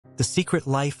the secret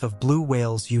life of blue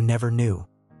whales you never knew.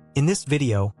 In this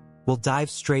video, we'll dive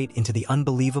straight into the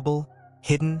unbelievable,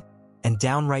 hidden, and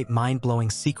downright mind-blowing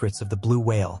secrets of the blue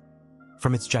whale.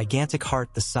 From its gigantic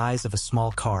heart the size of a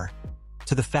small car,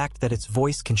 to the fact that its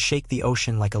voice can shake the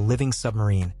ocean like a living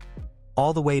submarine,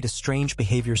 all the way to strange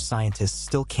behaviors scientists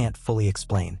still can't fully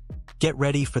explain. Get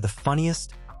ready for the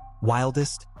funniest,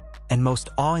 wildest, and most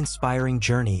awe-inspiring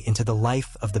journey into the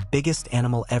life of the biggest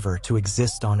animal ever to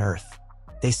exist on Earth.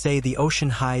 They say the ocean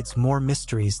hides more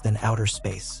mysteries than outer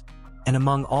space. And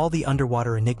among all the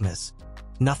underwater enigmas,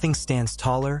 nothing stands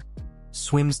taller,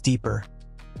 swims deeper,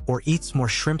 or eats more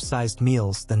shrimp-sized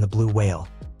meals than the blue whale.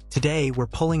 Today, we're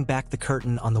pulling back the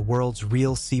curtain on the world's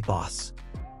real sea boss.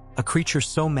 A creature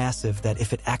so massive that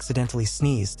if it accidentally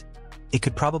sneezed, it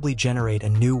could probably generate a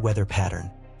new weather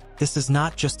pattern. This is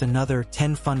not just another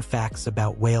 10 fun facts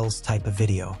about whales type of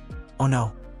video. Oh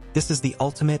no, this is the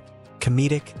ultimate,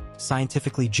 comedic,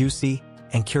 scientifically juicy,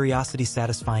 and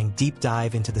curiosity-satisfying deep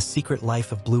dive into the secret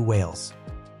life of blue whales.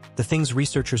 The things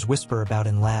researchers whisper about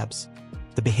in labs,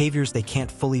 the behaviors they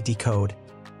can't fully decode,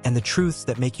 and the truths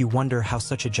that make you wonder how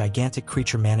such a gigantic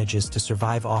creature manages to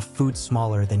survive off food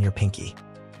smaller than your pinky.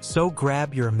 So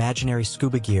grab your imaginary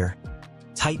scuba gear,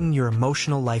 tighten your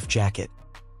emotional life jacket,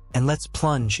 and let's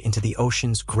plunge into the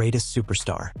ocean's greatest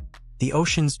superstar. The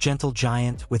ocean's gentle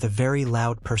giant with a very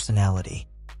loud personality.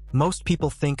 Most people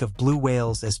think of blue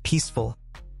whales as peaceful,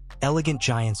 elegant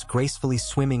giants gracefully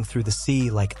swimming through the sea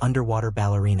like underwater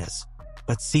ballerinas.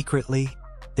 But secretly,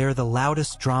 they're the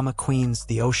loudest drama queens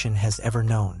the ocean has ever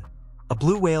known. A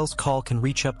blue whale's call can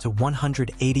reach up to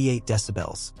 188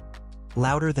 decibels.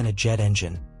 Louder than a jet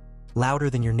engine, louder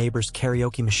than your neighbor's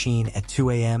karaoke machine at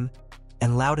 2 a.m.,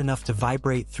 and loud enough to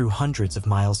vibrate through hundreds of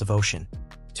miles of ocean.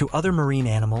 To other marine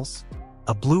animals,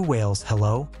 a blue whale's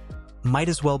hello might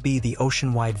as well be the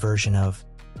ocean-wide version of,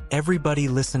 "Everybody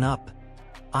listen up,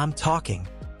 I'm talking."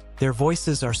 Their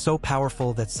voices are so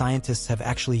powerful that scientists have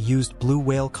actually used blue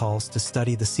whale calls to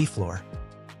study the seafloor,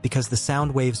 because the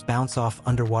sound waves bounce off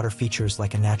underwater features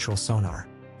like a natural sonar.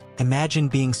 Imagine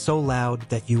being so loud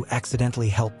that you accidentally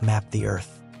help map the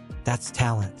Earth. That's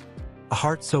talent. A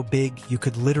heart so big you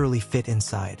could literally fit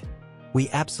inside. We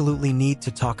absolutely need to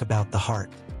talk about the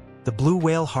heart. The blue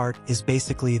whale heart is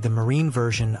basically the marine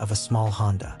version of a small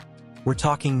Honda. We're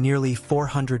talking nearly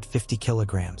 450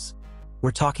 kilograms.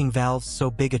 We're talking valves so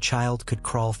big a child could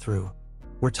crawl through.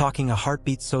 We're talking a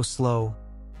heartbeat so slow,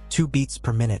 2 beats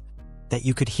per minute, that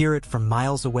you could hear it from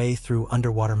miles away through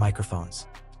underwater microphones.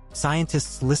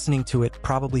 Scientists listening to it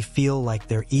probably feel like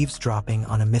they're eavesdropping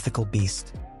on a mythical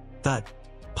beast. Thud.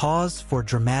 Pause for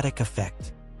dramatic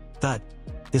effect. Thud.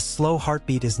 This slow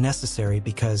heartbeat is necessary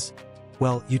because,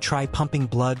 well, you try pumping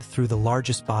blood through the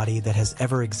largest body that has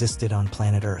ever existed on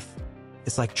planet Earth.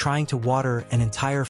 It's like trying to water an entire